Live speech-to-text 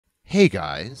Hey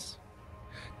guys,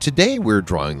 today we're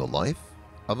drawing the life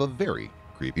of a very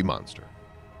creepy monster,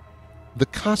 the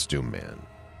Costume Man.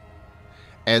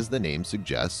 As the name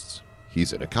suggests,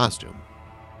 he's in a costume.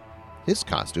 His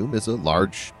costume is a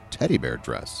large teddy bear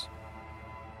dress,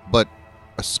 but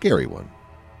a scary one.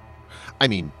 I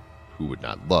mean, who would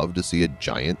not love to see a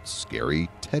giant, scary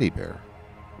teddy bear,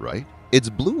 right? It's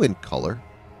blue in color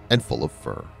and full of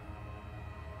fur.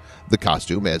 The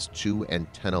costume has two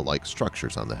antenna-like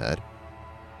structures on the head.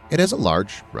 It has a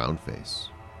large, round face.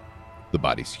 The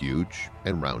body's huge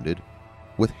and rounded,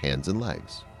 with hands and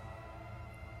legs.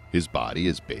 His body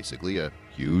is basically a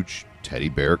huge teddy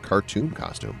bear cartoon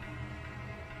costume.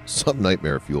 Some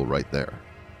nightmare fuel right there.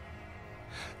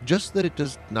 Just that it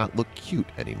does not look cute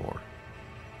anymore.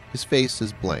 His face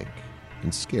is blank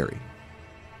and scary.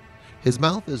 His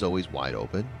mouth is always wide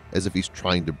open, as if he's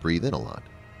trying to breathe in a lot.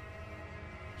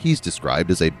 He's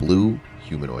described as a blue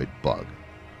humanoid bug.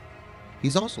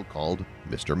 He's also called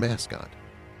Mr. Mascot.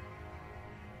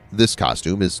 This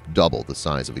costume is double the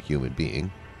size of a human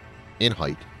being in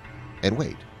height and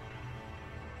weight.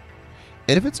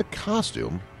 And if it's a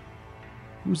costume,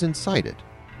 who's inside it?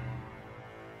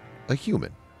 A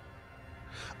human.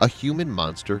 A human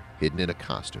monster hidden in a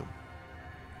costume.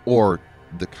 Or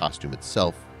the costume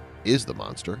itself is the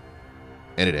monster,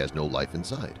 and it has no life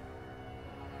inside.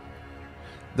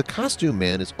 The Costume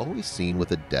Man is always seen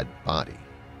with a dead body.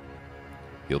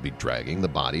 He'll be dragging the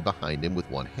body behind him with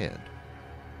one hand.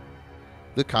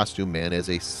 The Costume Man has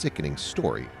a sickening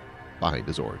story behind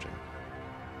his origin.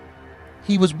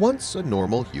 He was once a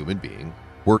normal human being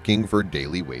working for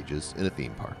daily wages in a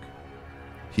theme park.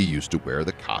 He used to wear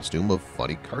the costume of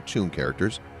funny cartoon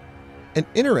characters and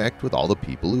interact with all the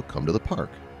people who come to the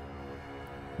park.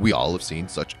 We all have seen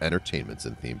such entertainments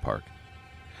in theme park.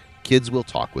 Kids will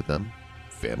talk with them.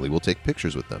 Family will take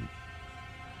pictures with them.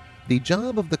 The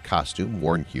job of the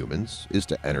costume-worn humans is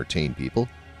to entertain people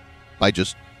by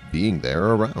just being there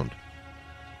around.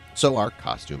 So our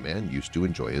Costume Man used to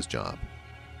enjoy his job.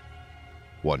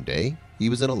 One day, he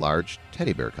was in a large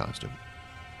teddy bear costume,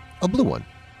 a blue one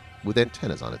with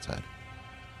antennas on its head.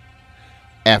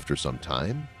 After some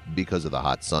time, because of the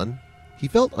hot sun, he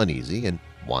felt uneasy and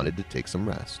wanted to take some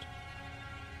rest.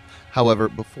 However,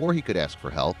 before he could ask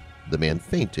for help, the man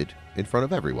fainted in front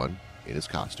of everyone in his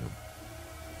costume.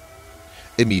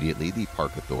 Immediately, the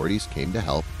park authorities came to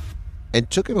help and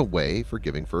took him away for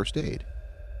giving first aid.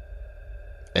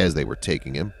 As they were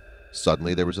taking him,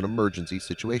 suddenly there was an emergency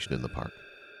situation in the park.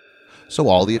 So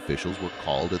all the officials were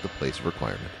called at the place of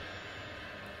requirement.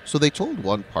 So they told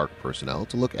one park personnel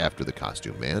to look after the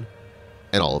Costume Man,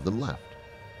 and all of them left.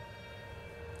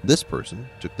 This person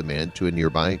took the man to a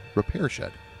nearby repair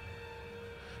shed,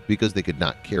 because they could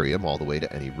not carry him all the way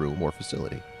to any room or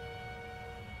facility.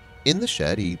 In the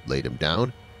shed, he laid him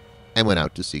down and went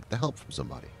out to seek the help from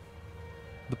somebody.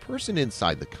 The person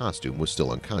inside the costume was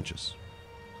still unconscious.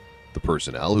 The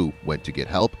personnel who went to get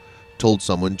help told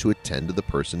someone to attend to the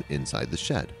person inside the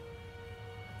shed.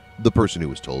 The person who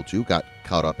was told to got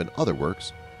caught up in other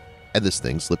works, and this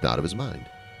thing slipped out of his mind.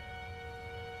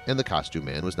 And the Costume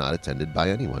Man was not attended by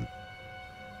anyone.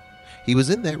 He was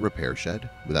in that repair shed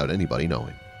without anybody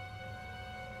knowing.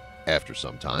 After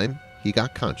some time, he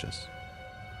got conscious.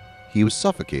 He was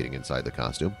suffocating inside the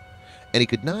costume, and he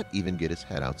could not even get his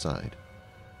head outside.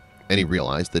 And he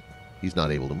realized that he's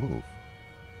not able to move,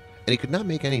 and he could not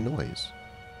make any noise.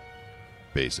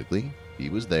 Basically, he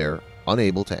was there,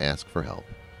 unable to ask for help,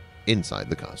 inside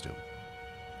the costume.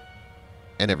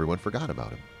 And everyone forgot about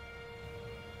him.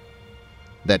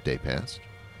 That day passed.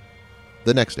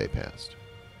 The next day passed.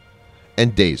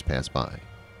 And days passed by.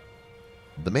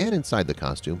 The man inside the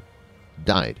costume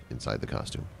died inside the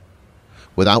costume,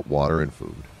 without water and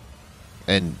food,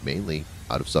 and mainly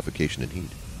out of suffocation and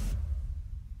heat.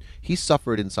 He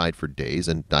suffered inside for days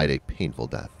and died a painful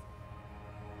death.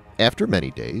 After many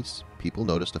days, people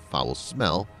noticed a foul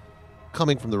smell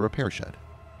coming from the repair shed.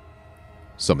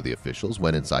 Some of the officials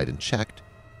went inside and checked,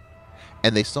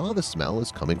 and they saw the smell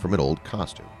as coming from an old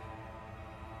costume.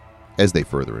 As they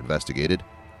further investigated,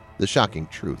 the shocking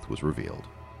truth was revealed.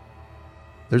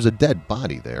 There's a dead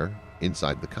body there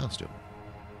inside the costume,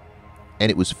 and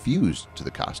it was fused to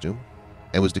the costume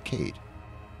and was decayed.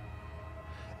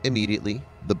 Immediately,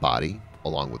 the body,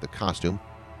 along with the costume,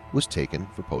 was taken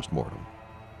for post-mortem.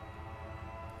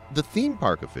 The theme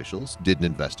park officials did an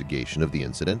investigation of the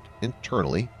incident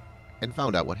internally and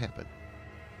found out what happened.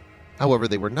 However,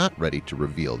 they were not ready to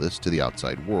reveal this to the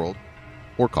outside world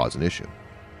or cause an issue.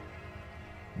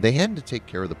 They had to take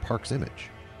care of the park's image.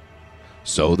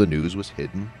 So the news was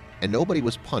hidden and nobody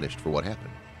was punished for what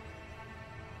happened.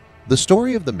 The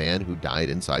story of the man who died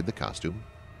inside the costume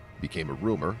became a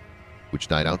rumor, which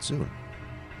died out soon.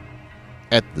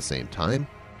 At the same time,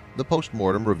 the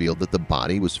post-mortem revealed that the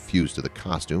body was fused to the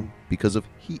costume because of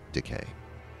heat decay.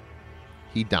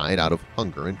 He died out of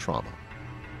hunger and trauma.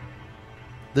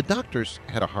 The doctors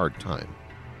had a hard time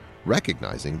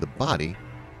recognizing the body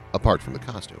apart from the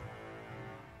costume.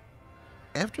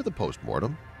 After the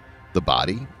post-mortem, the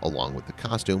body, along with the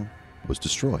costume, was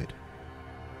destroyed.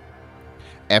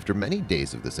 After many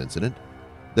days of this incident,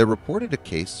 they reported a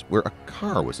case where a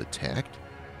car was attacked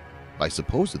by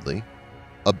supposedly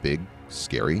a big,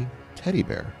 scary teddy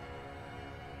bear.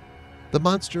 The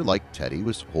monster, like Teddy,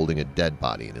 was holding a dead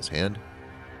body in his hand,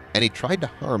 and he tried to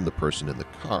harm the person in the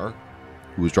car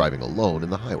who was driving alone in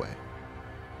the highway.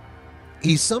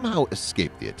 He somehow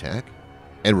escaped the attack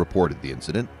and reported the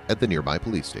incident at the nearby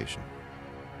police station.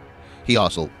 He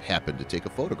also happened to take a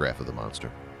photograph of the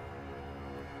monster.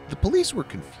 The police were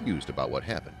confused about what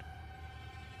happened.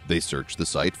 They searched the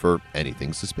site for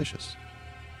anything suspicious.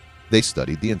 They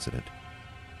studied the incident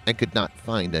and could not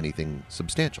find anything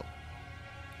substantial.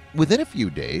 Within a few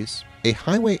days, a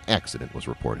highway accident was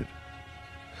reported.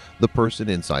 The person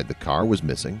inside the car was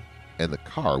missing, and the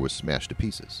car was smashed to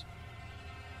pieces.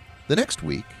 The next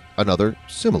week, another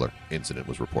similar incident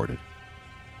was reported.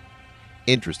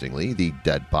 Interestingly, the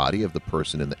dead body of the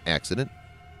person in the accident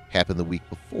happened the week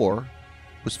before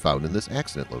was found in this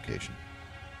accident location.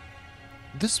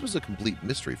 This was a complete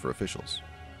mystery for officials.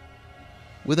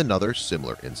 With another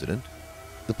similar incident,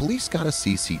 the police got a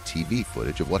CCTV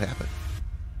footage of what happened.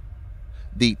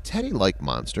 The teddy-like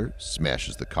monster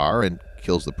smashes the car and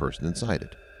kills the person inside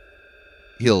it.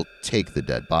 He'll take the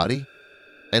dead body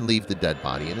and leave the dead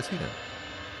body in his hand.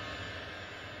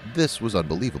 This was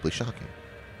unbelievably shocking.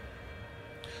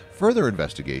 Further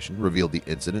investigation revealed the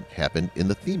incident happened in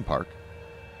the theme park,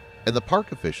 and the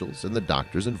park officials and the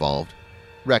doctors involved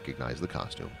recognized the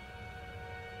costume.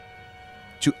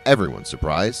 To everyone's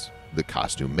surprise, the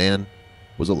costume man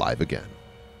was alive again.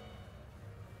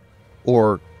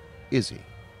 Or is he?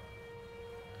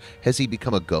 Has he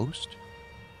become a ghost?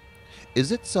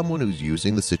 Is it someone who's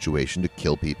using the situation to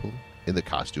kill people in the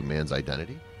costume man's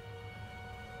identity?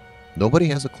 Nobody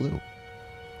has a clue.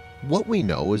 What we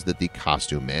know is that the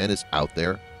costume man is out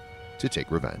there to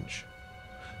take revenge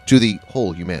to the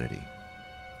whole humanity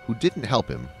who didn't help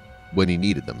him when he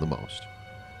needed them the most,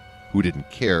 who didn't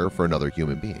care for another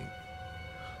human being,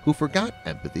 who forgot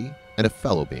empathy and a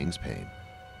fellow being's pain.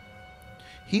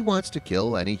 He wants to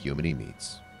kill any human he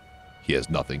meets. He has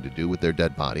nothing to do with their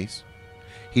dead bodies.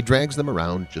 He drags them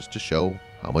around just to show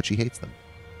how much he hates them.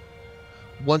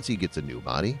 Once he gets a new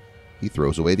body, he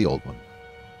throws away the old one.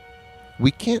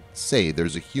 We can't say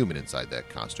there's a human inside that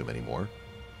costume anymore.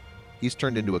 He's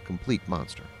turned into a complete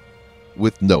monster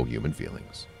with no human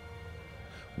feelings.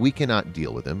 We cannot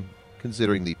deal with him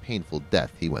considering the painful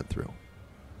death he went through.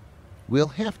 We'll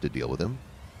have to deal with him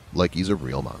like he's a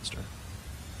real monster.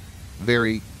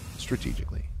 Very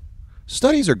strategically.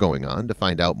 Studies are going on to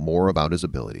find out more about his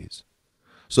abilities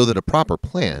so that a proper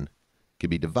plan can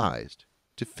be devised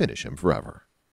to finish him forever.